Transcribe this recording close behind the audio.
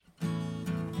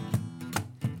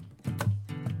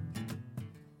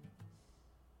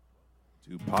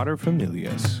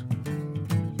paterfamilias.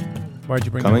 Why'd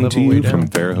you bring Coming the to level way you down? from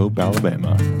Fairhope,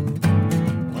 Alabama.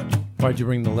 Why'd you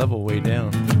bring the level way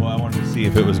down? Well, I wanted to see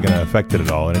if it was going to affect it at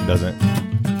all, and it doesn't.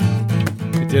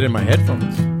 It did in my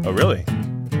headphones. Oh, really?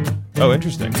 Oh,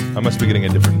 interesting. I must be getting a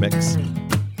different mix.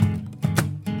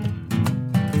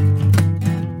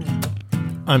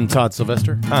 I'm Todd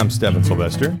Sylvester. I'm Stephen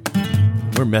Sylvester.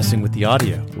 We're messing with the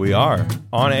audio. We are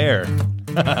on air.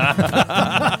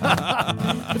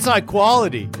 It's high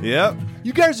quality. Yep.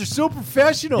 You guys are so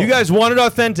professional. You guys wanted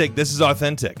authentic. This is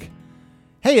authentic.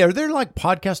 Hey, are there like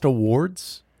podcast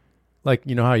awards? Like,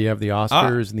 you know how you have the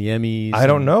Oscars and the Emmys? I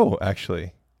don't know,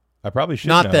 actually. I probably should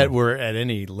Not know. that we're at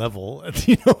any level.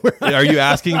 You know, Are you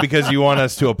asking because you want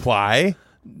us to apply?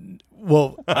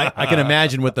 well, I can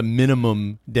imagine what the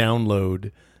minimum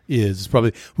download is. It's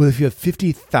probably, well, if you have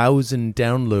 50,000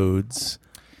 downloads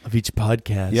of each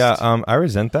podcast. Yeah, I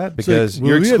resent that because well,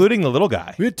 you're we excluding the little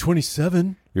guy. We had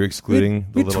 27. You're excluding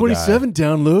We the had little 27 guy.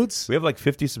 downloads. We have like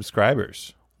 50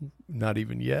 subscribers. Not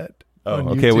even yet. Oh, on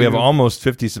okay. We have YouTube. almost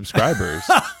 50 subscribers.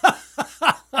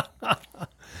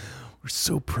 We're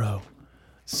so pro.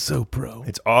 So pro.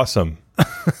 It's awesome.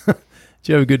 Did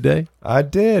you have a good day? I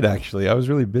did, actually. I was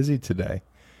really busy today.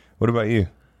 What about you?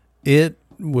 It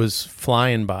was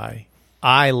flying by.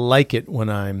 I like it when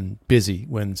I'm busy,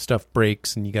 when stuff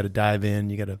breaks and you got to dive in,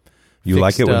 you got to You fix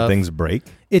like it when stuff. things break?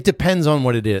 It depends on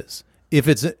what it is. If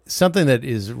it's something that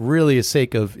is really a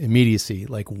sake of immediacy,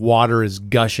 like water is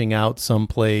gushing out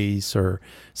someplace or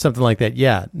something like that,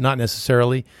 yeah, not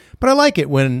necessarily. But I like it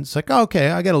when it's like, oh,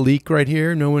 okay, I got a leak right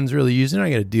here. No one's really using it. I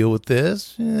got to deal with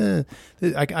this.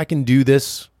 I can do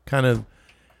this kind of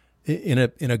in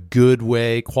a good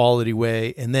way, quality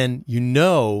way. And then,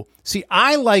 see,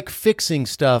 I like fixing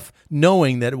stuff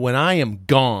knowing that when I am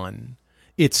gone,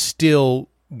 it's still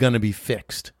going to be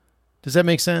fixed. Does that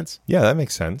make sense? Yeah, that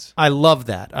makes sense. I love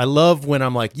that. I love when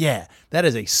I'm like, yeah, that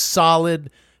is a solid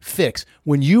fix.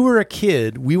 When you were a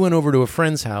kid, we went over to a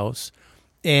friend's house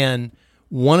and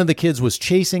one of the kids was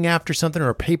chasing after something or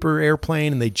a paper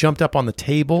airplane and they jumped up on the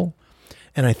table.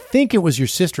 And I think it was your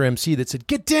sister, MC, that said,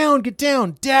 get down,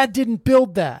 Dad didn't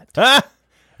build that.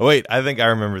 Wait, I think I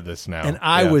remember this now. And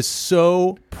I was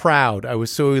so proud. I was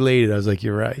so elated. I was like,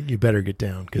 you're right. You better get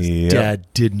down because Dad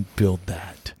didn't build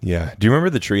that. Yeah. Do you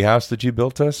remember the treehouse that you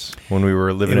built us when we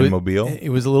were living in Mobile? It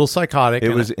was a little psychotic.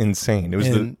 It was insane. It was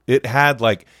it had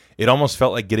like, it almost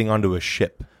felt like getting onto a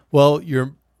ship. Well,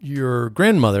 your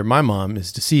grandmother, my mom,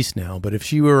 is deceased now, but if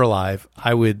she were alive,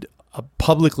 I would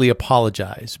publicly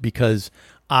apologize because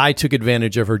I took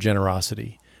advantage of her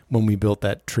generosity when we built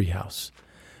that treehouse.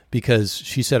 Because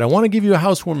she said, I want to give you a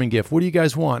housewarming gift. What do you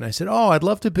guys want? And I said, oh, I'd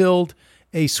love to build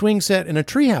a swing set and a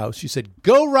treehouse. She said,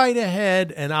 go right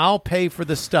ahead and I'll pay for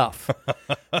the stuff.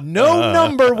 No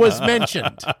number was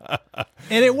mentioned.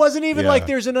 And it wasn't even like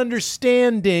there's an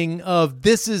understanding of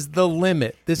this is the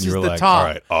limit. This is the like, top. All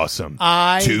right, awesome.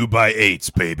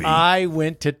 2x8s, baby. I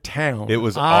went to town. It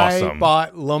was awesome. I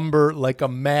bought lumber like a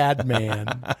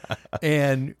madman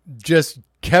and just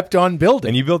kept on building.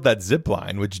 And you built that zip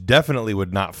line, which definitely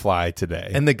would not fly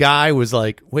today. And the guy was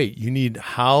like, wait, you need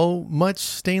how much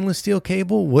stainless steel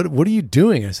cable? What are you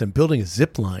doing? I said, I'm building a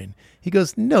zip line. He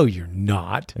goes, no, you're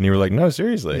not. And you were like, no,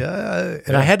 seriously.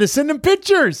 And I had to send him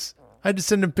pictures.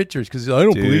 Because I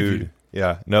don't believe you.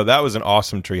 Yeah. No, that was an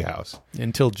awesome treehouse.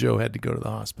 Until Joe had to go to the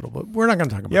hospital. But we're not going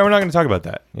to talk about Yeah, we're not going to talk about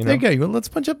that. You know? Okay, well, let's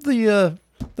punch up the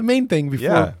main thing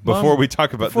before we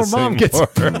talk about before this Mom anymore.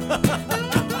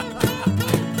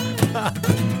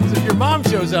 Because if your mom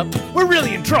shows up, we're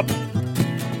really in trouble.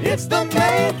 It's the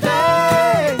main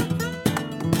thing.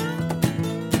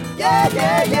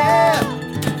 Yeah.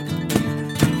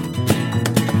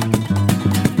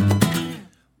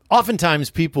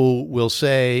 Oftentimes people will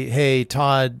say, hey,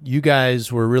 Todd, you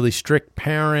guys were really strict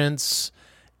parents.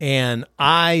 And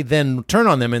I then turn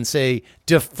on them and say,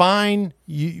 define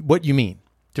what you mean.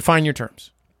 Define your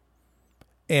terms.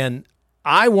 And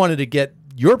I wanted to get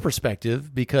your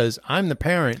perspective because I'm the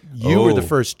parent. You were the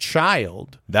first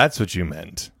child. That's what you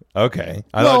meant. Okay.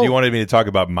 I thought you wanted me to talk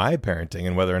about my parenting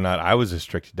and whether or not I was a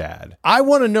strict dad. I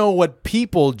want to know what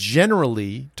people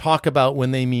generally talk about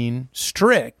when they mean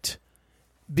strict,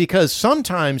 because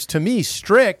sometimes to me,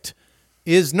 strict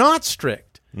is not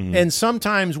strict. Mm-hmm. And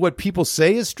sometimes what people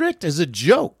say is strict is a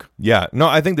joke. Yeah. No,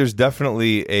 I think there's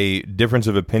definitely a difference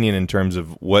of opinion in terms of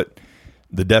what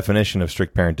the definition of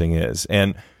strict parenting is.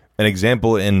 And an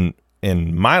example in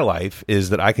my life is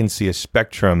that I can see a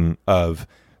spectrum of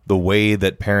the way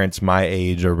that parents my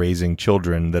age are raising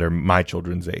children that are my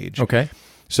children's age. Okay.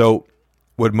 So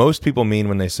what most people mean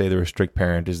when they say they're a strict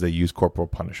parent is they use corporal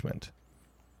punishment.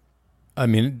 I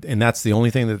mean, and that's the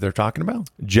only thing that they're talking about?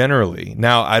 Generally.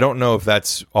 Now, I don't know if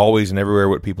that's always and everywhere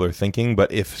what people are thinking,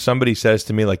 but if somebody says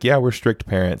to me, like, yeah, we're strict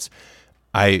parents,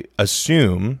 I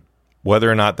assume,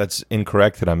 whether or not that's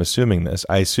incorrect that I'm assuming this,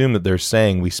 I assume that they're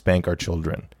saying we spank our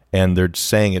children, and they're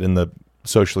saying it in the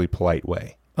socially polite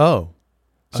way. Oh.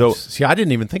 So, see, I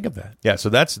didn't even think of that. yeah, so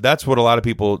that's what a lot of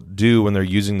people do when they're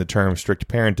using the term strict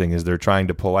parenting, is they're trying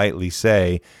to politely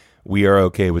say we are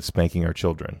okay with spanking our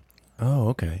children. Oh,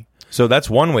 okay. So that's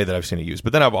one way that I've seen it used.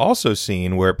 But then I've also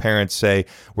seen where parents say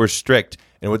we're strict,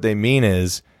 and what they mean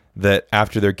is that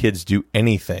after their kids do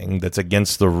anything that's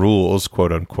against the rules,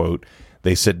 quote unquote,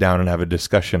 they sit down and have a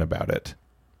discussion about it.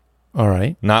 All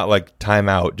right. Not like time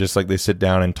out, just like they sit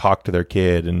down and talk to their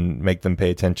kid and make them pay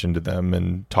attention to them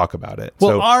and talk about it.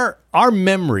 Well, So our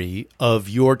memory of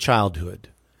your childhood,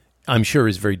 I'm sure,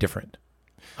 is very different.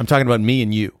 I'm talking about me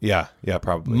and you. yeah,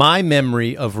 probably. My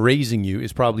memory of raising you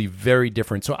is probably very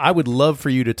different. So I would love for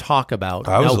you to talk about.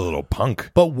 I was a little punk.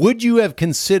 But would you have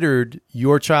considered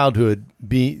your childhood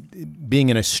being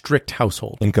in a strict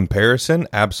household? In comparison,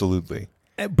 absolutely.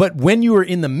 But when you were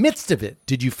in the midst of it,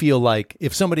 did you feel like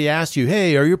if somebody asked you,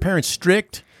 hey, are your parents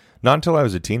strict? Not until I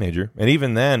was a teenager. And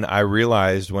even then, I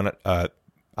realized when I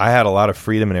had a lot of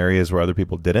freedom in areas where other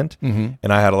people didn't, and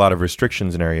I had a lot of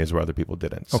restrictions in areas where other people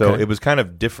didn't. So Okay. it was kind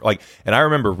of different. Like, and I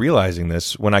remember realizing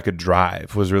this when I could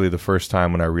drive was really the first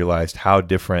time when I realized how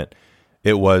different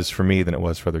it was for me than it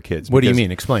was for other kids. What do you Because-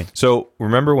 mean? Explain. So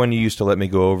remember when you used to let me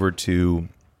go over to,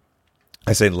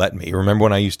 I say let me, remember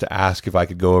when I used to ask if I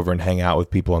could go over and hang out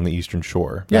with people on the Eastern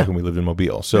Shore Yeah. back when we lived in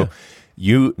Mobile. So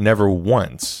you never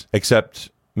once, except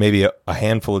maybe a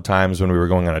handful of times when we were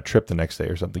going on a trip the next day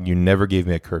or something, you never gave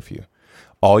me a curfew.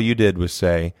 All you did was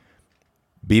say,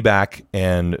 be back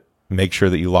and make sure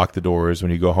that you lock the doors when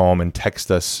you go home and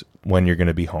text us when you're going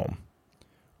to be home.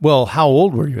 Well, how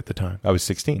old were you at the time? I was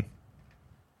 16.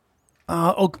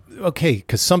 Okay,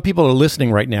 because some people are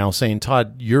listening right now saying,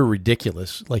 Todd, you're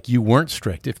ridiculous. Like you weren't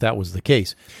strict if that was the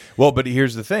case. Well, but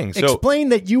here's the thing. So Explain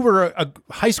that you were a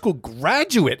high school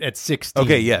graduate at 16.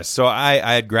 okay, yes. So I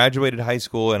had graduated high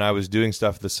school and I was doing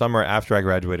stuff the summer after I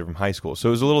graduated from high school. So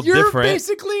it was a little You're different.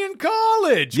 basically in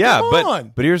college. Yeah, Come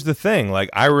on. but here's the thing. Like,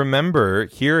 I remember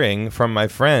hearing from my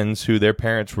friends who their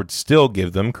parents would still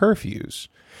give them curfews.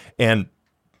 And,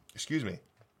 excuse me,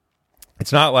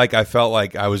 it's not like I felt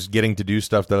like I was getting to do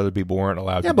stuff that other people weren't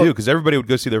allowed to but- do, because everybody would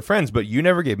go see their friends, but you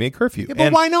never gave me a curfew. Yeah,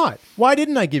 but why not? Why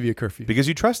didn't I give you a curfew? Because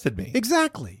you trusted me.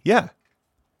 Exactly. Yeah.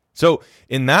 So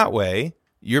in that way,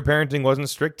 your parenting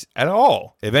wasn't strict at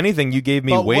all. If anything, you gave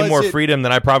me But way was more it- freedom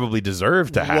than I probably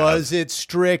deserved to have. Was it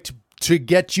strict to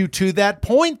get you to that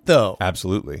point, though?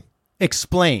 Absolutely.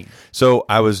 Explain. So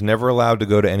I was never allowed to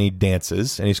go to any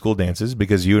dances, any school dances,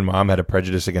 because you and Mom had a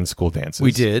prejudice against school dances.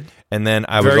 We did. And then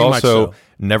I was Very much also so.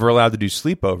 never allowed to do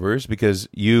sleepovers because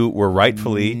you were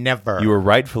rightfully Never. You were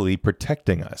rightfully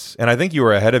protecting us. And I think you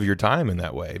were ahead of your time in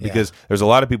that way, because there's a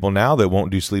lot of people now that won't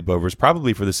do sleepovers,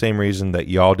 probably for the same reason that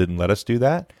y'all didn't let us do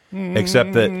that,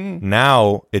 except that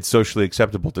now it's socially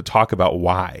acceptable to talk about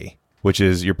why, which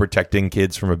is you're protecting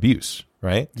kids from abuse,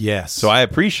 right? Yes. So I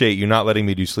appreciate you not letting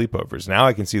me do sleepovers. Now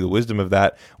I can see the wisdom of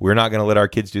that. We're not going to let our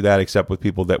kids do that except with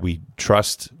people that we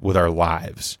trust with our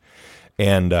lives.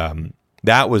 And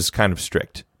that was kind of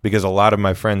strict because a lot of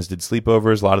my friends did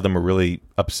sleepovers. A lot of them were really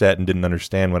upset and didn't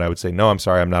understand when I would say, no, I'm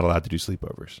sorry, I'm not allowed to do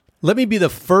sleepovers. Let me be the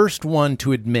first one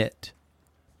to admit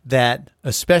that,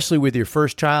 especially with your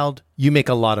first child, you make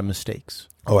a lot of mistakes.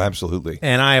 Oh, absolutely.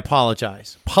 And I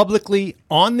apologize publicly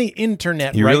on the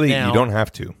internet You right really, now. you don't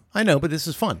have to. I know, but this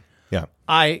is fun. Yeah.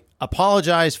 I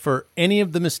apologize for any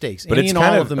of the mistakes, But any it's and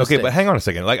kind all of, of the okay, mistakes. but hang on a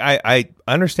second. Like I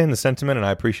understand the sentiment and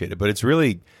I appreciate it, but it's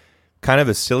really kind of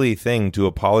a silly thing to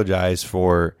apologize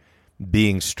for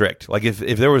being strict. Like if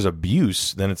there was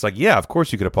abuse, then it's like, yeah, of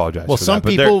course you could apologize Well, for some that.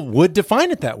 But there- people would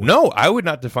define it that way. No, I would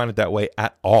not define it that way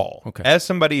at all. Okay. As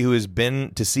somebody who has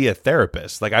been to see a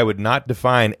therapist, like I would not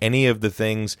define any of the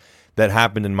things that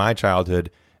happened in my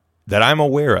childhood that I'm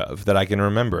aware of, that I can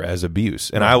remember as abuse.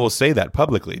 And I will say that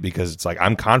publicly because it's like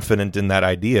I'm confident in that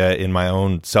idea in my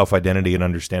own self-identity and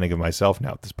understanding of myself now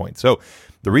at this point. So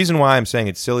the reason why I'm saying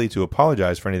it's silly to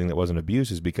apologize for anything that wasn't abuse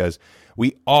is because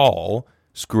we all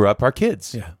screw up our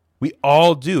kids. Yeah. We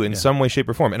all do in some way, shape,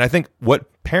 or form. And I think what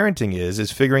parenting is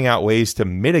figuring out ways to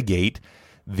mitigate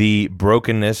the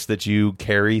brokenness that you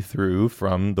carry through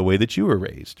from the way that you were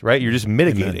raised, right? You're just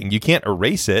mitigating. You can't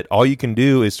erase it. All you can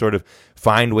do is sort of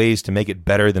find ways to make it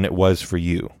better than it was for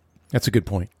you, That's a good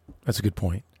point. That's a good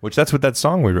point. which that's what that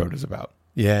song we wrote is about.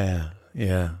 Yeah.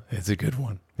 It's a good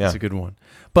one. Yeah. It's a good one.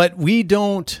 But we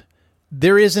don't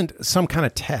there isn't some kind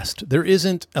of test. There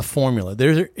isn't a formula.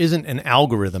 There isn't an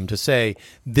algorithm to say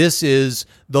this is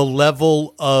the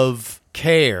level of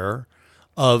care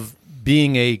of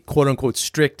being a quote unquote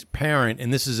strict parent,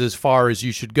 and this is as far as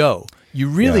you should go. You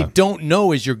really don't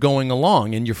know as you're going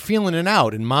along, and you're feeling it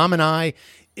out. And Mom and I,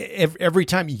 every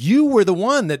time, you were the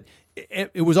one that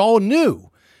it was all new.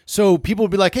 So people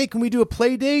would be like, hey, can we do a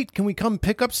play date? Can we come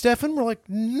pick up Stefan? We're like,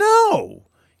 no.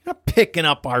 You're not picking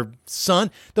up our son.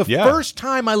 The first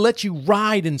time I let you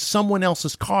ride in someone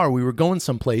else's car, we were going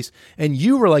someplace, and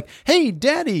you were like, hey,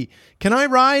 Daddy, can I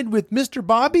ride with Mr.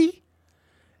 Bobby?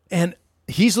 And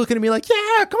he's looking at me like,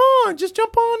 yeah, come on, just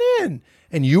jump on in.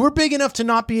 And you were big enough to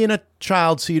not be in a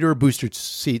child seat or a booster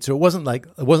seat, so it wasn't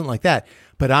like that.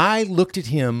 But I looked at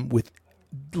him with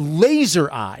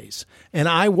laser eyes, and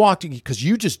I walked, because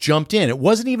you just jumped in. It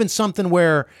wasn't even something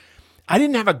where I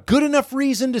didn't have a good enough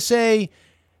reason to say,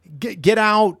 get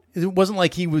out. It wasn't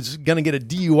like he was going to get a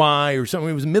DUI or something.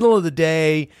 It was middle of the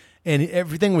day and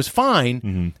everything was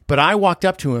fine. But I walked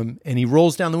up to him and he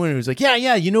rolls down the window. He was like,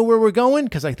 yeah, you know where we're going?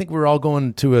 Because I think we're all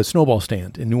going to a snowball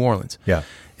stand in New Orleans. Yeah.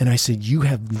 And I said, you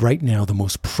have right now the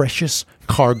most precious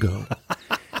cargo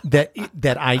that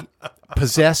I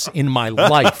possess in my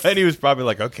life. And he was probably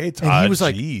like, okay, Todd, and he was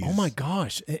like, geez. oh my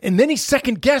gosh. And then he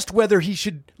second guessed whether he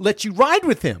should let you ride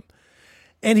with him.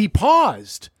 And he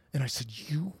paused. And I said,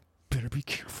 you better be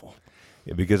careful.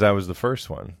 Yeah, because I was the first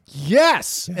one.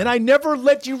 Yes. And I never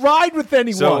let you ride with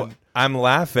anyone. So I'm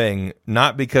laughing,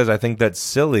 not because I think that's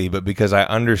silly, but because I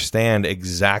understand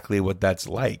exactly what that's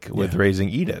like with raising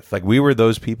Edith. Like, we were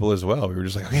those people as well. We were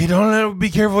just like, okay, don't be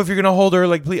careful if you're going to hold her.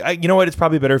 Like, please, you know what? It's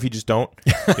probably better if you just don't,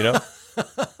 you know?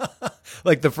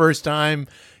 Like the first time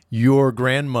your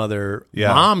grandmother,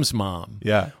 Mom's mom,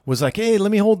 was like, hey,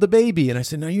 let me hold the baby. And I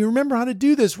said, now you remember how to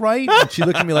do this, right? And she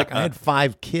looked at me like, I had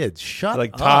 5 kids. Shut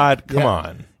like, up. Todd, come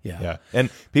on. Yeah. And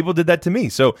people did that to me.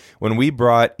 So when we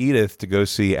brought Edith to go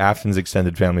see Afton's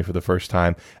extended family for the first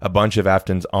time, a bunch of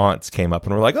Afton's aunts came up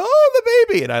and were like, oh,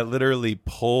 the baby. And I literally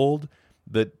pulled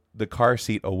the car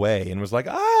seat away and was like,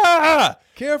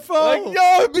 careful. Like,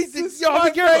 yo, be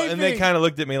careful. Baby. And they kind of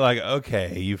looked at me like,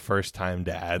 okay, you first time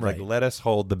dad. Right. Like, let us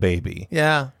hold the baby.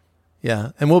 Yeah.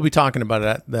 And we'll be talking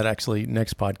about that actually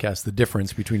next podcast, the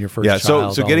difference between your first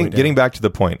child. So getting back to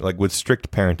the point, like with strict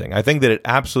parenting, I think that it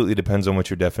absolutely depends on what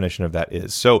your definition of that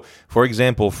is. So, for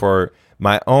example, for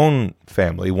my own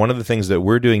family, one of the things that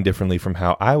we're doing differently from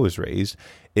how I was raised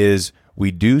is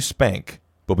we do spank,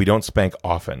 but we don't spank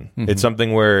often. Mm-hmm. It's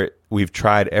something where we've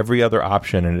tried every other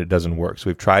option and it doesn't work. So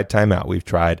we've tried timeout. We've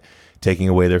tried taking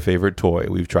away their favorite toy.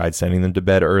 We've tried sending them to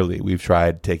bed early. We've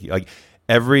tried taking, like,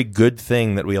 every good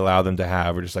thing that we allow them to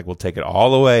have. We're just like, we'll take it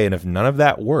all away. And if none of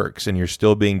that works and you're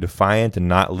still being defiant and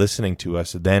not listening to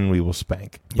us, then we will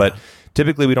spank. Yeah. But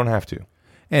typically we don't have to.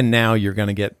 And now you're going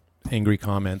to get angry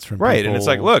comments from people. And it's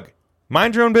like, look,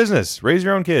 mind your own business. Raise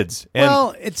your own kids.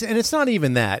 And it's not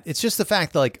even that. It's just the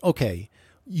fact that, like, okay,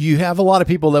 you have a lot of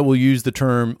people that will use the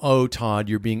term, oh, Todd,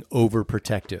 you're being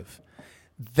overprotective.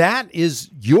 That is,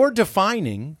 you're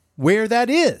defining where that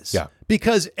is. Yeah.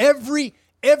 Because every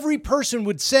person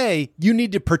would say you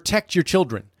need to protect your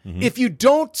children. Mm-hmm. If you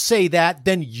don't say that,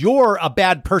 then you're a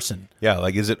bad person. Yeah,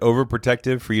 like, is it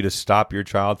overprotective for you to stop your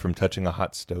child from touching a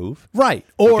hot stove? Right.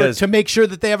 Or to make sure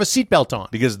that they have a seatbelt on.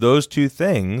 Because those two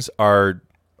things are,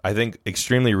 I think,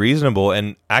 extremely reasonable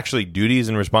and actually duties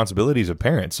and responsibilities of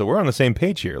parents. So we're on the same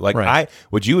page here. Like, right.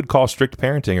 What you would call strict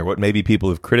parenting, or what maybe people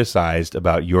have criticized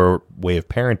about your way of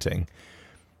parenting,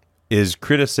 is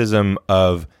criticism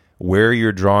of where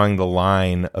you're drawing the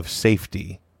line of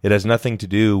safety. It has nothing to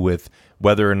do with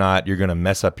whether or not you're going to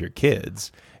mess up your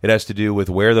kids. It has to do with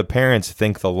where the parents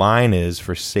think the line is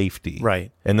for safety.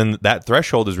 Right. And then that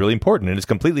threshold is really important, and it's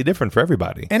completely different for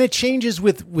everybody. And it changes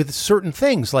with certain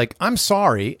things. Like, I'm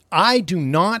sorry, I do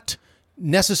not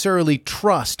necessarily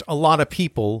trust a lot of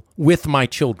people with my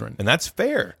children. And that's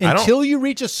fair. Until you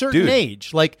reach a certain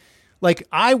age. Like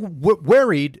I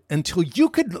worried until you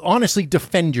could honestly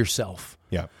defend yourself.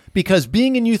 Yeah. Because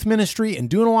being in youth ministry and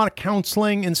doing a lot of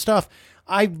counseling and stuff,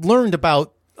 I learned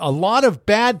about a lot of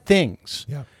bad things.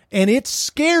 Yeah. And it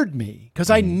scared me because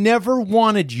I never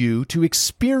wanted you to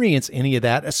experience any of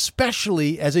that,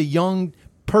 especially as a young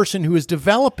person who is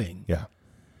developing. Yeah.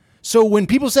 So when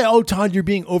people say, oh, Todd, you're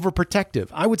being overprotective,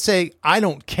 I would say, I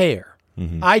don't care.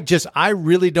 Mm-hmm. I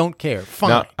really don't care. Fine.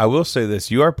 Now, I will say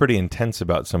this. You are pretty intense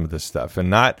about some of this stuff, and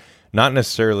not not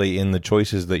necessarily in the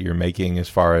choices that you're making as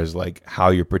far as like how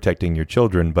you're protecting your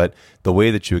children, but the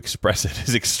way that you express it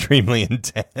is extremely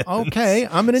intense. Okay,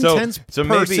 I'm an intense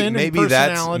person.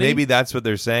 Maybe that's what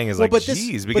they're saying is like,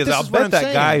 geez, because I'll bet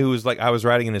that guy who was like, I was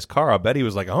riding in his car, I'll bet he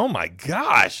was like, oh my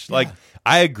gosh, like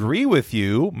I agree with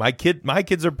you. My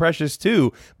kids are precious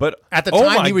too, but at the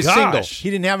time he was single. He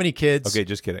didn't have any kids. Okay,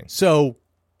 just kidding. So,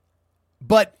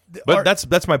 but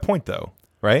that's my point though,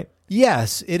 right?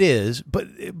 Yes, it is. But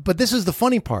this is the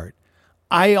funny part.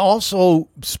 I also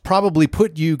probably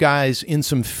put you guys in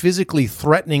some physically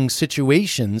threatening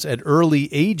situations at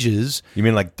early ages. You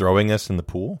mean like throwing us in the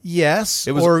pool? Yes.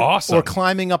 It was awesome. Or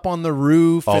climbing up on the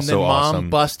roof also and then mom awesome.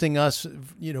 Busting us,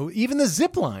 even the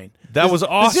zip line. That was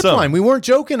awesome. The zip line. We weren't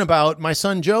joking about my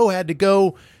son Joe had to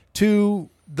go to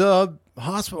the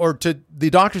hospital or to the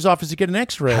doctor's office to get an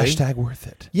x-ray. Hashtag worth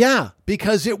it. Yeah,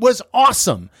 because it was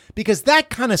awesome. Because that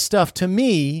kind of stuff to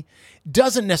me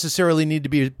doesn't necessarily need to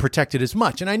be protected as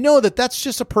much. And I know that that's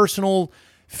just a personal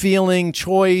feeling,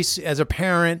 choice as a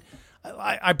parent.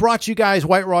 I brought you guys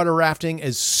whitewater rafting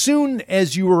as soon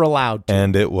as you were allowed to.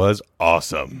 And it was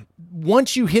awesome.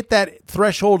 Once you hit that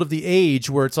threshold of the age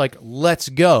where it's like, let's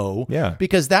go. Yeah.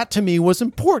 Because that to me was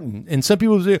important. And some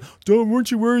people say, weren't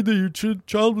you worried that your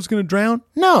child was going to drown?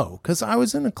 No, because I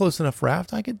was in a close enough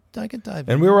raft. I could dive in.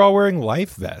 And we were all wearing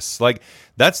life vests. Like,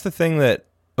 that's the thing that,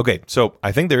 okay, so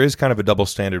I think there is kind of a double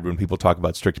standard when people talk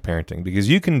about strict parenting, because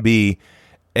you can be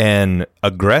an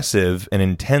aggressive and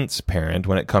intense parent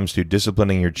when it comes to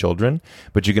disciplining your children,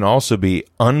 but you can also be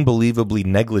unbelievably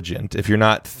negligent if you're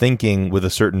not thinking with a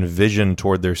certain vision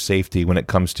toward their safety when it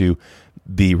comes to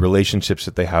the relationships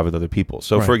that they have with other people.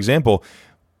 So, Right. For example,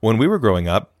 when we were growing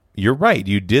up, you're right,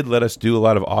 you did let us do a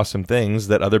lot of awesome things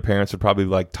that other parents would probably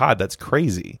be like, Todd, that's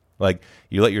crazy. Like,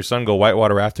 you let your son go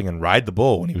whitewater rafting and ride the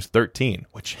bull when he was 13,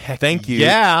 which, thank you.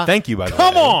 yeah. Thank you, by the way.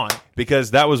 Come on.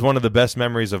 Because that was one of the best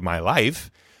memories of my life.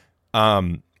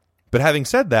 But having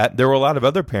said that, there were a lot of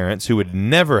other parents who would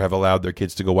never have allowed their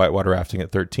kids to go whitewater rafting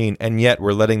at 13, and yet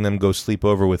were letting them go sleep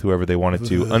over with whoever they wanted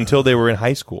to until they were in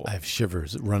high school. I have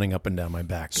shivers running up and down my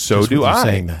back. So just do with you I.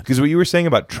 saying that. Because what you were saying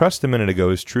about trust a minute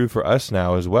ago is true for us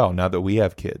now as well, now that we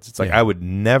have kids. It's like Yeah. I would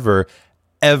never,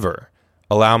 ever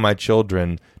allow my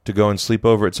children to go and sleep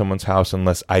over at someone's house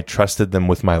unless I trusted them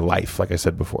with my life, like I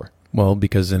said before. Well,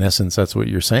 because in essence, that's what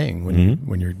you're saying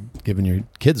when you're giving your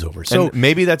kids over. So And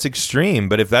maybe that's extreme,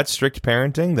 but if that's strict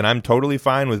parenting, then I'm totally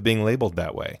fine with being labeled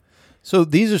that way. So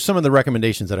these are some of the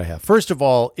recommendations that I have. First of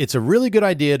all, it's a really good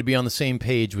idea to be on the same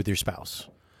page with your spouse.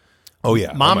 Oh,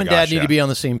 yeah. Mom and dad need to be on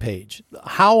the same page.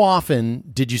 How often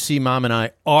did you see mom and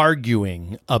I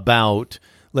arguing about,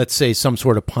 let's say, some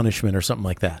sort of punishment or something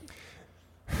like that?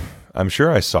 I'm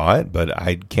sure I saw it, but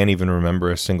I can't even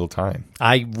remember a single time.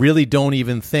 I really don't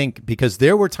even think, because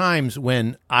there were times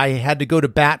when I had to go to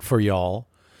bat for y'all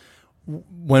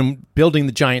when building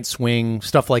the giant swing,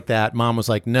 stuff like that. Mom was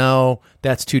like, no,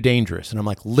 that's too dangerous. And I'm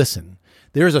like, listen,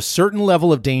 there's a certain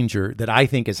level of danger that I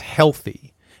think is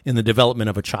healthy in the development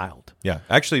of a child. Yeah.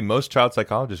 Actually, most child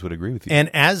psychologists would agree with you. And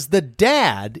as the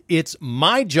dad, it's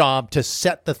my job to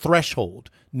set the threshold.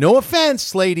 No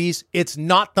offense, ladies, it's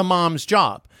not the mom's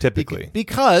job. Typically.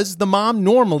 Because the mom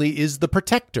normally is the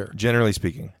protector Generally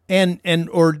speaking. and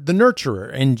or the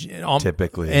nurturer. And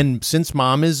Typically. And since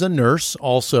mom is a nurse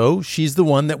also, she's the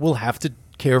one that will have to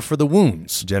care for the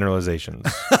wounds. Generalizations.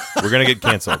 We're going to get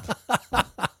canceled.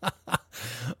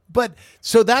 But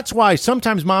so that's why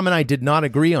sometimes mom and I did not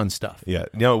agree on stuff. Yeah.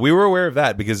 No, we were aware of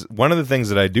that because one of the things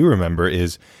that I do remember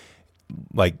is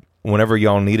like whenever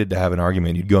y'all needed to have an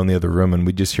argument, you'd go in the other room and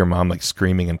we'd just hear mom like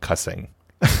screaming and cussing.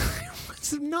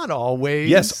 It's not always.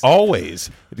 Yes, always.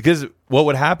 Because what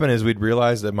would happen is we'd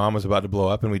realize that mom was about to blow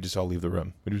up and we'd just all leave the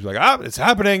room. We'd be like, it's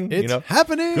happening. It's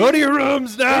happening. Go to your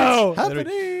rooms now. It's happening.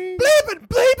 Bleep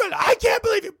it. I can't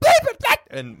believe you. Bleep it.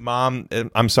 And mom,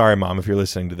 I'm sorry, mom, if you're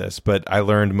listening to this, but I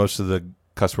learned most of the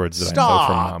cuss words that I know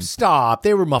from mom. Stop.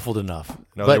 They were muffled enough.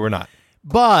 No, they were not.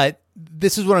 But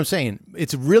this is what I'm saying.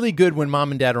 It's really good when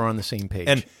mom and dad are on the same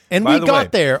page. And by we the got way-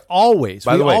 there always.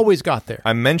 by We the way, always got there.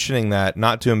 I'm mentioning that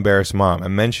not to embarrass mom.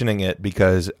 I'm mentioning it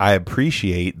because I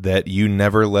appreciate that you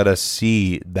never let us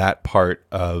see that part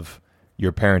of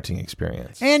your parenting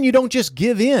experience. And you don't just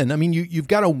give in. I mean, you've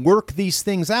got to work these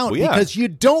things out Well, yeah. because you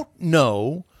don't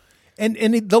know. And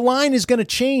the line is going to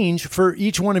change for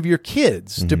each one of your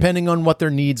kids, Mm-hmm. depending on what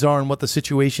their needs are and what the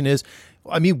situation is.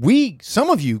 I mean, some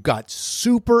of you got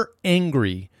super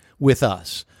angry with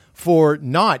us for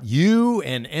not. You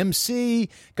and MC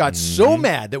got so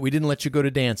mad that we didn't let you go to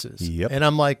dances. Yep. And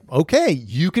I'm like, okay,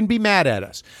 you can be mad at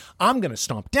us. I'm going to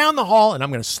stomp down the hall and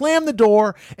I'm going to slam the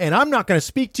door and I'm not going to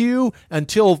speak to you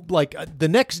until like the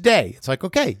next day. It's like,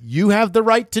 okay, you have the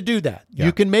right to do that. Yeah.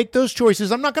 You can make those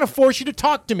choices. I'm not going to force you to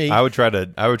talk to me. I would try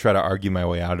to argue my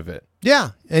way out of it.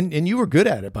 Yeah, and you were good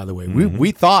at it, by the way.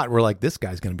 We thought, we're like, this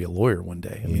guy's going to be a lawyer one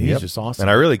day. I mean, he's Yep. just awesome. And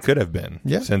I really could have been,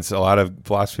 Yeah. since a lot of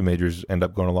philosophy majors end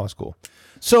up going to law school.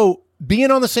 So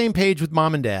being on the same page with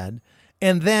mom and dad,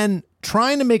 and then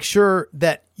trying to make sure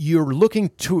that you're looking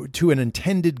to an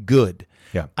intended good.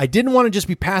 Yeah. I didn't want to just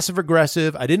be passive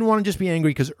aggressive. I didn't want to just be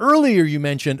angry because earlier you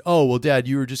mentioned, oh, well, Dad,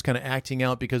 you were just kind of acting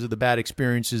out because of the bad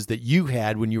experiences that you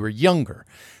had when you were younger.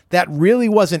 That really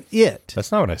wasn't it.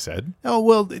 That's not what I said. Oh,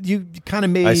 well, you kind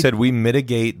of made... I said we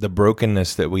mitigate the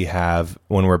brokenness that we have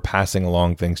when we're passing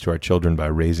along things to our children by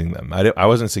raising them. I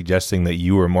wasn't suggesting that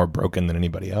you were more broken than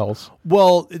anybody else.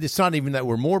 Well, it's not even that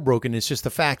we're more broken. It's just the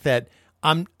fact that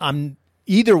I'm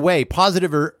either way,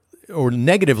 positive or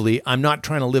negatively, I'm not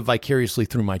trying to live vicariously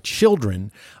through my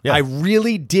children. Yeah. I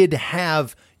really did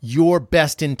have your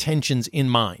best intentions in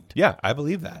mind. Yeah, I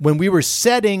believe that. When we were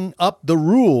setting up the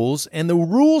rules, and the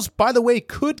rules, by the way,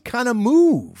 could kind of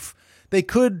move. They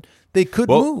could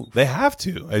move. They have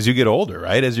to as you get older,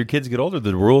 right? As your kids get older,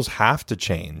 the rules have to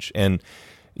change. And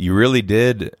you really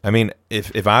did. I mean,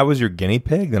 if I was your guinea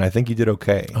pig, then I think you did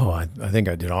okay. Oh, I think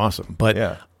I did awesome. But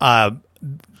Yeah.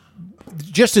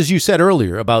 Just as you said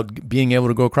earlier about being able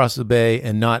to go across the bay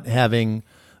and not having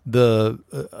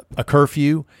a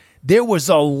curfew, there was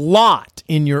a lot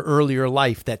in your earlier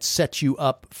life that set you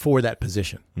up for that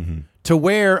position. To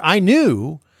where I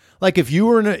knew, like if you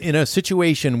were in a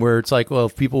situation where it's like, well,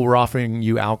 if people were offering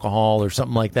you alcohol or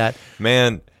something like that.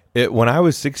 Man, when I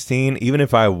was 16, even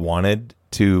if I wanted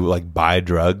to like buy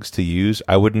drugs to use,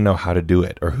 I wouldn't know how to do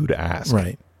it or who to ask.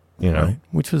 Right. You know? Right.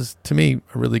 Which was, to me,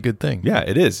 a really good thing. Yeah,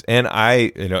 it is. And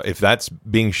if that's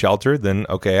being sheltered, then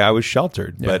okay, I was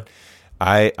sheltered. Yeah. But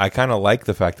I kind of like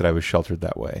the fact that I was sheltered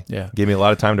that way. Yeah. Gave me a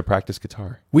lot of time to practice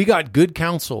guitar. We got good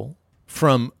counsel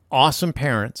from awesome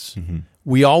parents.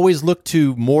 We always look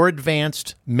to more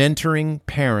advanced mentoring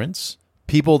parents,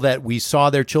 people that we saw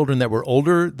their children that were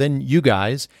older than you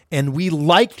guys, and we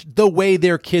liked the way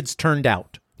their kids turned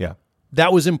out. Yeah.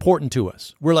 That was important to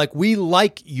us. We're like, we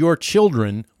like your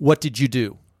children. What did you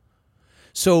do?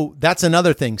 So that's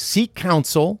another thing. Seek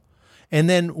counsel. And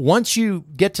then once you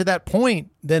get to that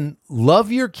point, then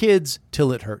love your kids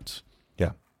till it hurts.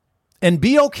 Yeah. And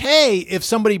be okay if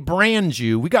somebody brands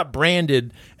you. We got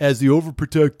branded as the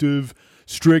overprotective,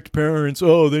 strict parents.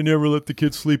 Oh, they never let the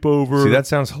kids sleep over. See, that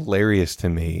sounds hilarious to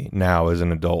me now as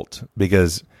an adult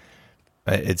because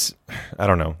I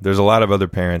don't know. There's a lot of other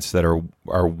parents that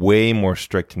are way more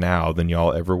strict now than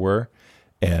y'all ever were.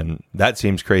 And that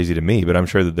seems crazy to me, but I'm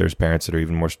sure that there's parents that are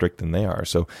even more strict than they are.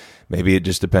 So maybe it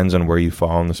just depends on where you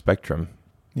fall on the spectrum.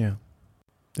 Yeah.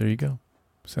 There you go.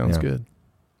 Sounds Yeah. good.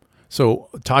 So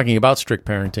talking about strict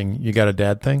parenting, you got a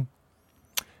dad thing?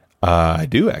 I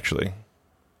do, actually.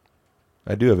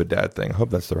 I do have a dad thing. I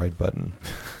hope that's the right button.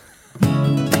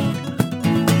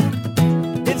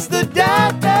 It's the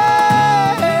dad thing.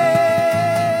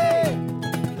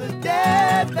 The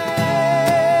dad thing.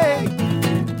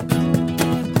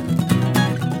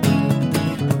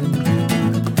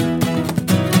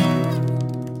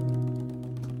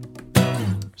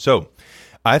 So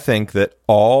I think that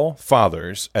all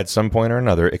fathers at some point or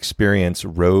another experience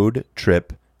road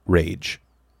trip rage.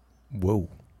 Whoa.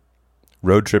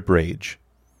 Road trip rage.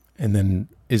 And then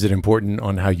is it important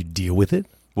on how you deal with it?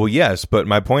 Well, yes, but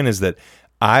my point is that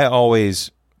I always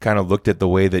kind of looked at the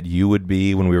way that you would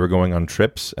be when we were going on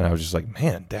trips, and I was just like,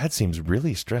 man, Dad seems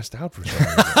really stressed out for some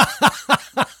reason.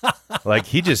 Like,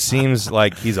 he just seems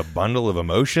like he's a bundle of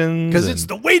emotions. Because it's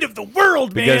the weight of the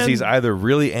world, man. Because he's either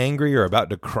really angry or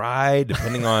about to cry,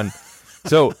 depending on...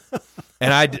 So,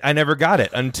 and I never got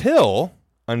it until,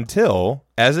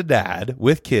 as a dad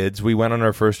with kids, we went on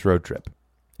our first road trip.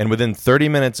 And within 30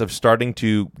 minutes of starting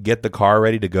to get the car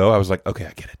ready to go, I was like, okay,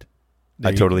 I get it.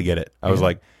 I totally get it. I was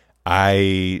like,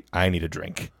 I need a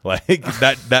drink. Like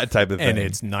that type of thing. And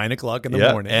it's 9:00 in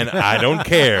the morning. And I don't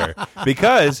care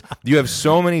because you have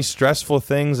so many stressful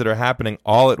things that are happening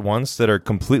all at once that are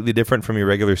completely different from your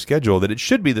regular schedule that it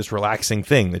should be this relaxing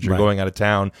thing that you're Right. going out of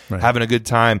town, Right. having a good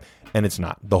time, and it's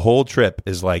not. The whole trip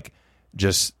is like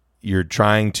just you're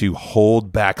trying to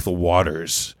hold back the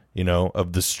waters, you know,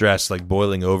 of the stress like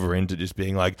boiling over into just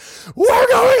being like, we're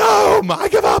going home. I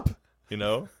give up, you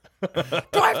know? Do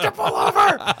I have to pull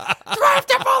over? Do I have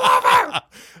to pull over?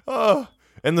 Oh,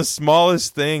 And the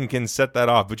smallest thing can set that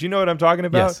off. But you know what I'm talking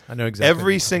about? Yes, I know exactly what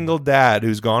Every you're talking single dad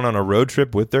who's gone on a road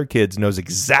trip with their kids knows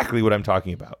exactly what I'm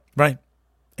talking about. Right.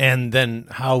 And then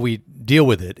how we deal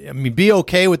with it. I mean, be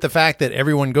okay with the fact that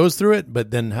everyone goes through it,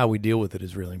 but then how we deal with it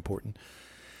is really important.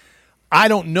 I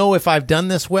don't know if I've done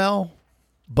this well,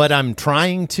 but I'm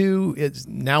trying to. It's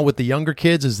now with the younger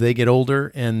kids as they get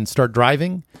older and start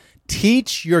driving.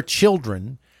 Teach your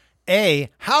children,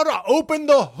 how to open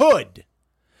the hood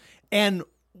and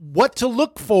what to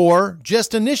look for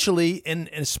just initially, and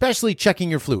especially checking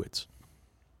your fluids.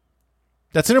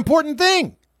 That's an important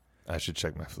thing. I should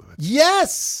check my fluids.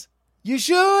 Yes, you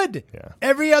should. Yeah.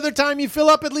 Every other time you fill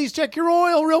up, at least check your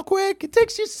oil real quick. It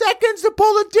takes you seconds to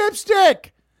pull the dipstick.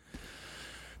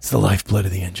 It's the lifeblood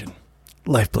of the engine.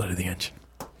 Lifeblood of the engine.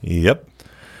 Yep.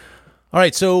 All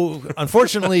right, so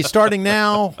unfortunately, starting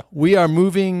now, we are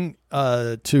moving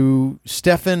to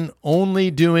Stefan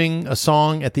only doing a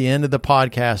song at the end of the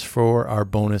podcast for our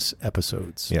bonus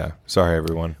episodes. Yeah. Sorry,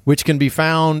 everyone. Which can be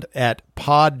found at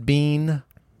podbean.com.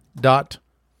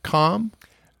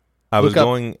 I was Look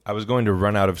up- going to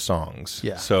run out of songs.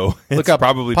 Yeah. So Look it's up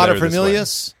probably better this way.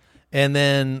 Paterfamilias, and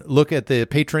then look at the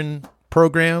patron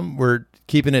program. We're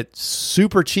keeping it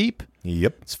super cheap.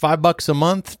 Yep. It's $5 a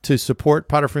month to support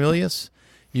Paterfamilias.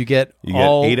 You get You get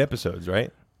 8 episodes,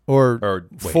 right? or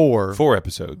wait, 4 4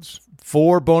 episodes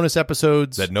 4 bonus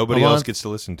episodes that nobody a else month. gets to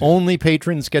listen to. Only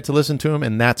patrons get to listen to them,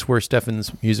 and that's where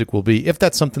Stefan's music will be. If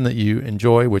that's something that you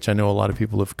enjoy, which I know a lot of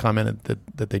people have commented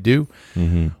that they do,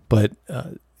 but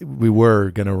we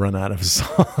were going to run out of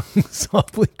songs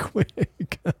awfully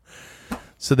quick.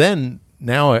 So then,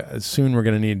 now soon we're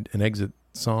going to need an exit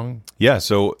song. Yeah,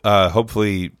 so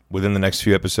hopefully within the next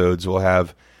few episodes we'll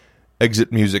have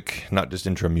exit music, not just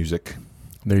intro music.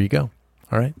 There you go.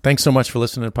 All right. Thanks so much for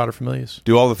listening to Paterfamilias.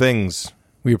 Do all the things.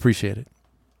 We appreciate it.